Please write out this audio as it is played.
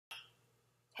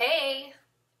Hey,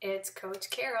 it's Coach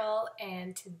Carol,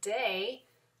 and today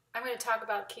I'm going to talk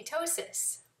about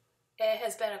ketosis. It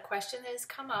has been a question that has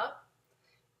come up,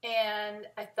 and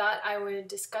I thought I would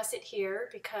discuss it here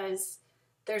because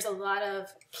there's a lot of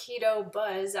keto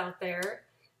buzz out there,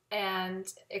 and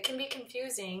it can be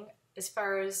confusing as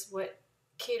far as what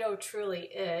keto truly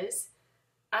is.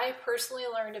 I personally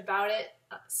learned about it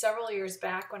several years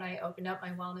back when I opened up my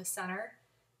wellness center,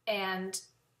 and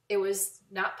it was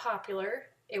not popular.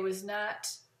 It was not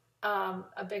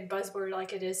a big buzzword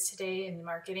like it is today in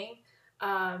marketing.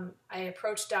 I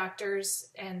approached doctors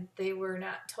and they were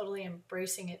not totally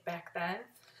embracing it back then.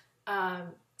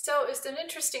 So it's an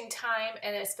interesting time,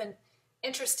 and it's been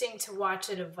interesting to watch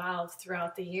it evolve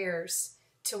throughout the years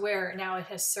to where now it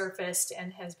has surfaced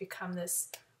and has become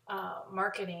this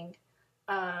marketing.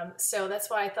 So that's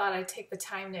why I thought I'd take the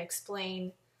time to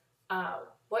explain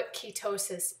what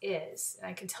ketosis is. And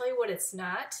I can tell you what it's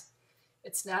not.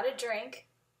 It's not a drink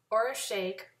or a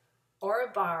shake or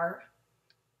a bar.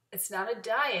 It's not a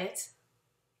diet.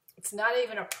 It's not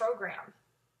even a program.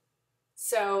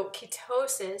 So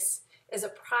ketosis is a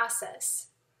process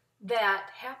that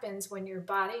happens when your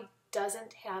body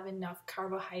doesn't have enough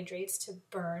carbohydrates to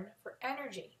burn for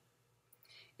energy.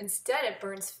 Instead, it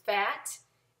burns fat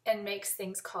and makes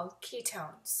things called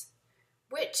ketones,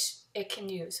 which it can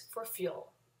use for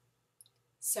fuel.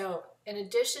 So in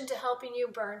addition to helping you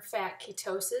burn fat,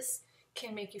 ketosis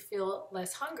can make you feel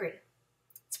less hungry.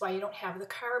 That's why you don't have the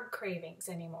carb cravings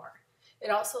anymore. It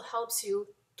also helps you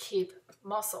keep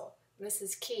muscle. This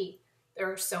is key.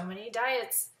 There are so many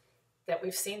diets that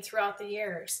we've seen throughout the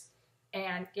years.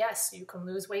 And yes, you can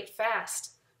lose weight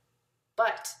fast.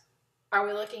 But are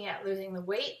we looking at losing the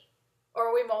weight, or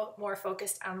are we more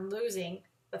focused on losing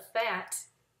the fat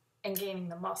and gaining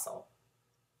the muscle?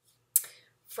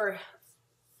 For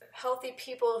healthy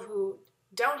people who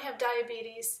don't have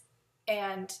diabetes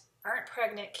and aren't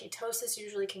pregnant, ketosis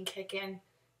usually can kick in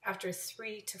after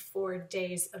 3 to 4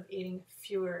 days of eating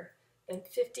fewer than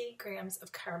 50 grams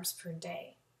of carbs per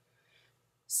day.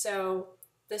 So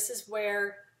this is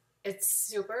where it's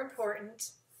super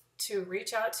important to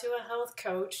reach out to a health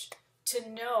coach to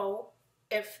know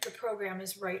if the program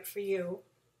is right for you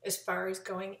as far as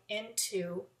going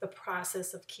into the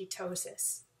process of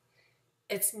ketosis.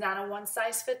 It's not a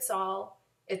one-size-fits-all.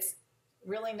 It's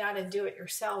really not a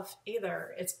do-it-yourself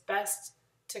either. It's best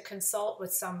to consult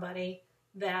with somebody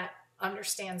that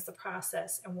understands the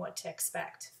process and what to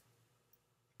expect.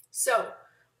 So,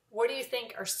 what do you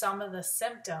think are some of the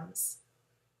symptoms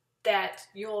that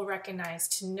you will recognize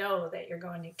to know that you're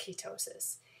going to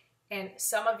ketosis? And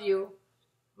some of you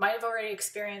might have already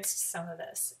experienced some of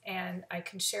this, and I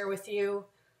can share with you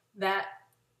that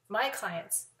my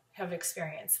clients have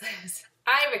experienced this.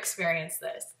 I've experienced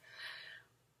this.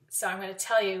 So I'm going to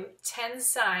tell you 10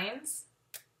 signs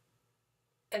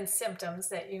and symptoms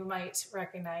that you might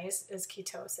recognize as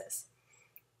ketosis.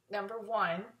 Number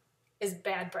 1 is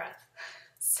bad breath.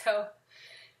 So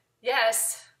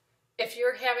yes, if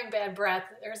you're having bad breath,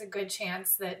 there's a good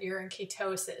chance that you're in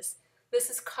ketosis. This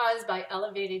is caused by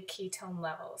elevated ketone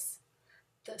levels.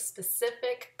 The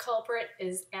specific culprit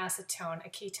is acetone, a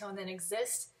ketone that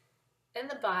exists in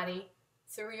the body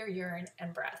through your urine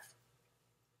and breath.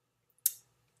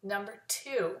 Number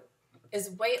 2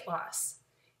 is weight loss,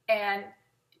 and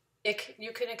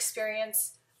you can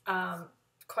experience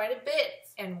quite a bit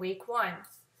in week 1.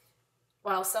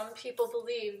 While some people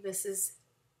believe this is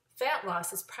fat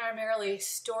loss, is primarily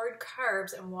stored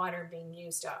carbs and water being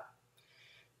used up.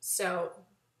 So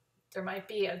there might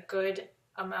be a good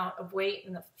amount of weight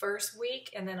in the first week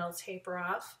and then it'll taper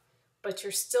off, but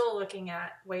you're still looking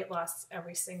at weight loss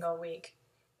every single week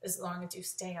as long as you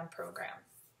stay on program.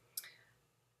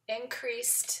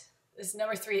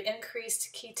 Number 3,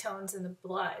 increased ketones in the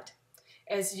blood.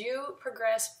 As you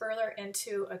progress further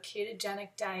into a ketogenic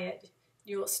diet,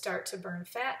 you will start to burn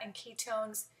fat and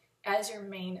ketones as your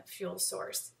main fuel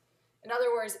source. In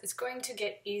other words, it's going to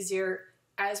get easier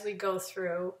as we go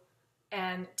through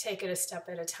and take it a step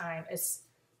at a time. It's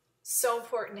so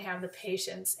important to have the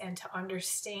patience and to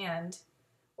understand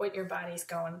what your body's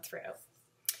going through.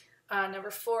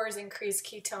 Number 4 is increased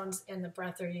ketones in the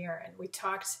breath or urine. We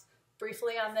talked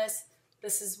briefly on this.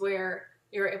 This is where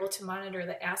you're able to monitor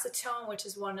the acetone, which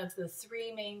is one of the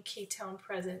 3 main ketone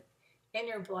present in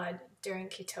your blood during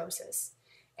ketosis.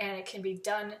 And it can be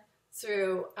done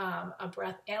through a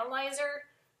breath analyzer,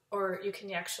 or you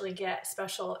can actually get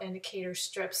special indicator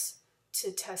strips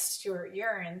to test your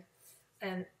urine.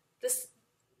 And this,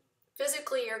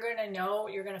 physically, you're going to know,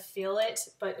 you're going to feel it,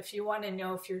 but if you want to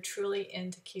know if you're truly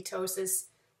into ketosis,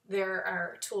 there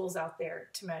are tools out there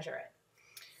to measure it.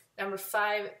 Number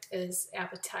 5 is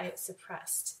appetite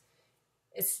suppressed.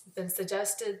 It's been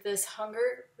suggested this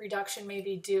hunger reduction may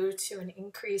be due to an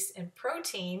increase in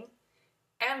protein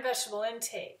and vegetable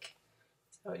intake.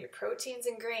 So your proteins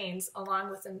and grains,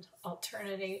 along with an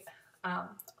alternative, along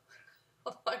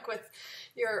with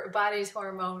your body's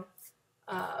hormone,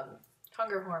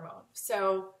 hunger hormone.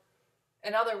 So,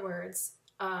 in other words,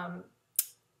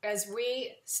 as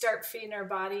we start feeding our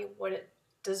body what it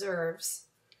deserves,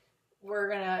 we're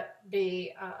going to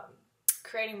be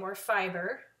creating more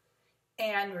fiber,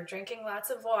 and we're drinking lots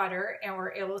of water, and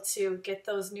we're able to get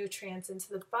those nutrients into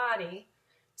the body.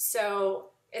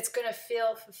 So it's going to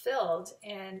feel fulfilled,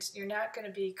 and you're not going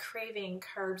to be craving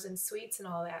carbs and sweets and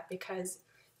all that because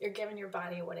you're giving your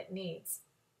body what it needs.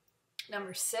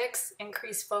 Number 6,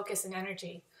 increase focus and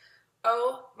energy.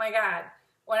 Oh my God.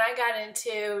 When I got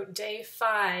into day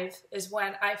 5 is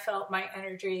when I felt my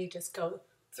energy just go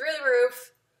through the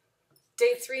roof.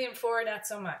 Day 3 and 4, not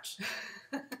so much.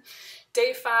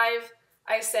 Day 5,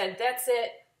 I said, that's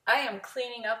it. I am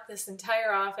cleaning up this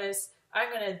entire office.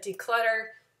 I'm going to declutter.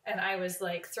 And I was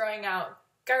like throwing out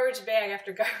garbage bag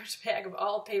after garbage bag of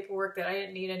all paperwork that I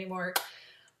didn't need anymore.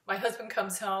 My husband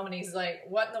comes home and he's like,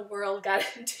 what in the world got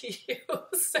into you?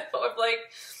 So I'm like,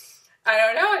 I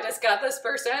don't know. I just got this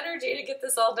burst of energy to get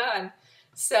this all done.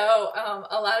 So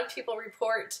a lot of people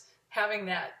report having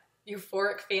that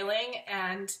euphoric feeling,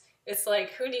 and it's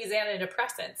like, who needs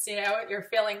antidepressants? You know, you're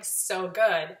feeling so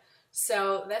good.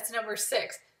 So that's number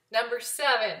 6. Number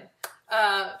 7,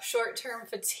 short-term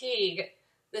fatigue.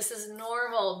 This is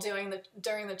normal during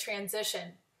the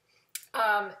transition.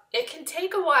 It can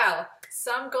take a while.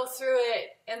 Some go through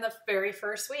it in the very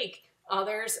first week.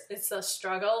 Others, it's a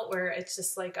struggle where it's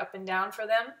just like up and down for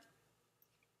them.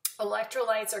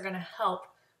 Electrolytes are going to help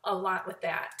a lot with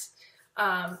that.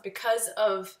 Because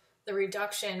of the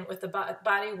reduction with the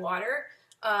body water,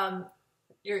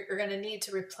 you're going to need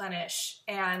to replenish,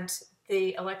 and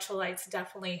the electrolytes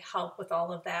definitely help with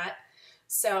all of that.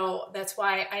 So that's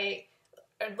why I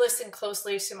listen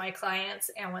closely to my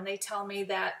clients, and when they tell me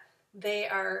that they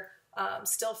are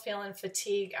still feeling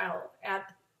fatigue, I'll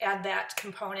add that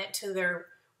component to their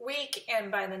week,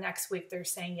 and by the next week they're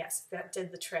saying, yes, that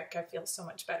did the trick. I feel so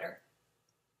much better.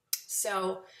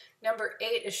 So number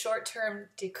 8 is short-term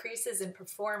decreases in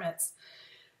performance.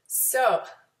 So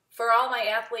for all my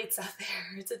athletes out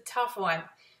there, it's a tough one,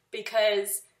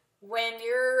 because when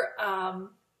you're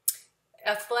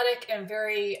athletic and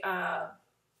very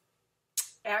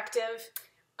active,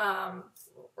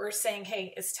 we're saying,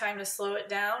 hey, it's time to slow it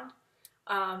down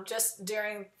just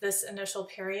during this initial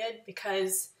period,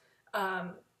 because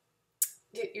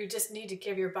you just need to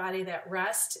give your body that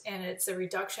rest, and it's a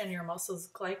reduction in your muscles'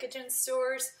 glycogen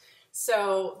stores.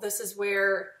 So this is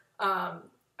where a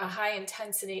high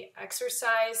intensity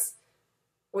exercise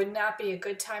would not be a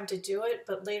good time to do it,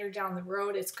 but later down the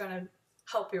road, it's going to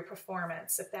help your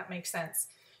performance, if that makes sense.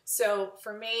 So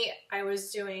for me, I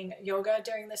was doing yoga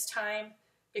during this time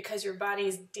because your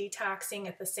body's detoxing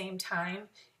at the same time.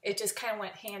 It just kind of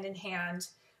went hand in hand,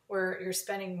 where you're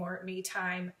spending more me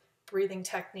time, breathing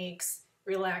techniques,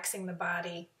 relaxing the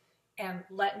body, and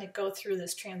letting it go through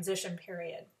this transition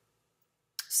period.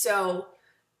 So,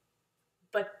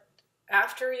 but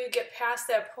after you get past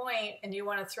that point and you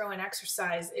want to throw in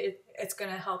exercise, it's going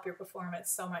to help your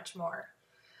performance so much more.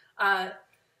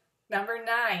 Number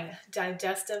 9,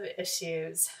 digestive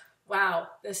issues. Wow,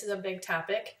 this is a big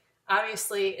topic.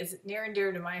 Obviously, it's near and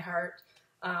dear to my heart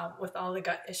with all the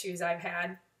gut issues I've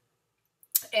had.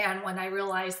 And when I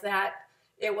realized that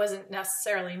it wasn't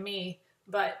necessarily me,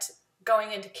 but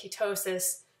going into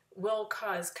ketosis will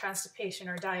cause constipation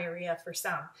or diarrhea for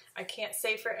some. I can't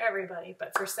say for everybody,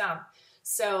 but for some.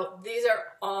 So these are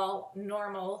all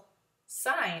normal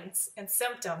signs and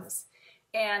symptoms,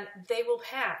 and they will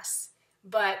pass.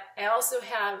 But I also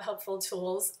have helpful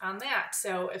tools on that.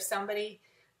 So if somebody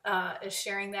is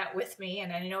sharing that with me,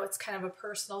 and I know it's kind of a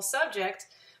personal subject,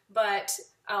 but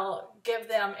I'll give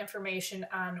them information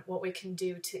on what we can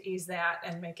do to ease that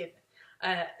and make it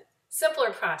a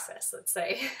simpler process, let's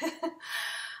say.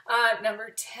 Number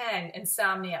 10,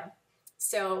 insomnia.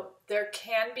 So there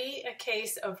can be a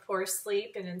case of poor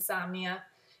sleep and insomnia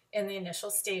in the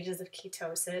initial stages of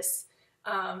ketosis.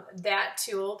 That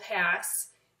too will pass.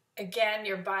 Again,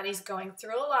 your body's going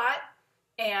through a lot,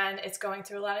 and it's going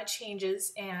through a lot of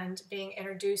changes and being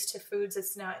introduced to foods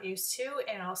it's not used to,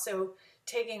 and also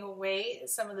taking away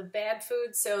some of the bad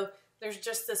foods. So there's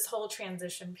just this whole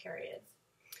transition period.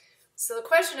 So the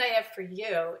question I have for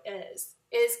you is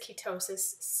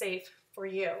ketosis safe for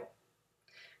you?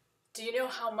 Do you know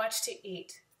how much to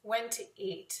eat, when to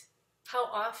eat, how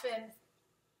often,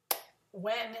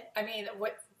 when? I mean,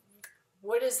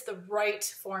 what is the right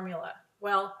formula?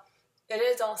 Well, it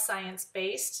is all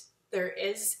science-based. There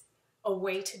is a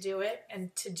way to do it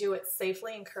and to do it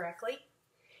safely and correctly.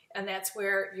 And that's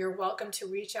where you're welcome to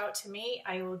reach out to me.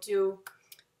 I will do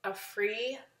a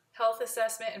free health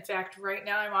assessment. In fact, right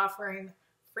now I'm offering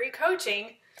free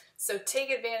coaching. So take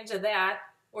advantage of that,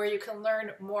 where you can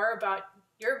learn more about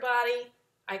your body.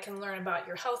 I can learn about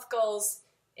your health goals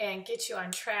and get you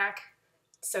on track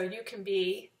so you can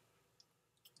be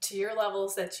to your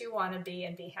levels that you want to be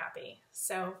and be happy.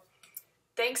 So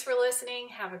thanks for listening.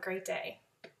 Have a great day.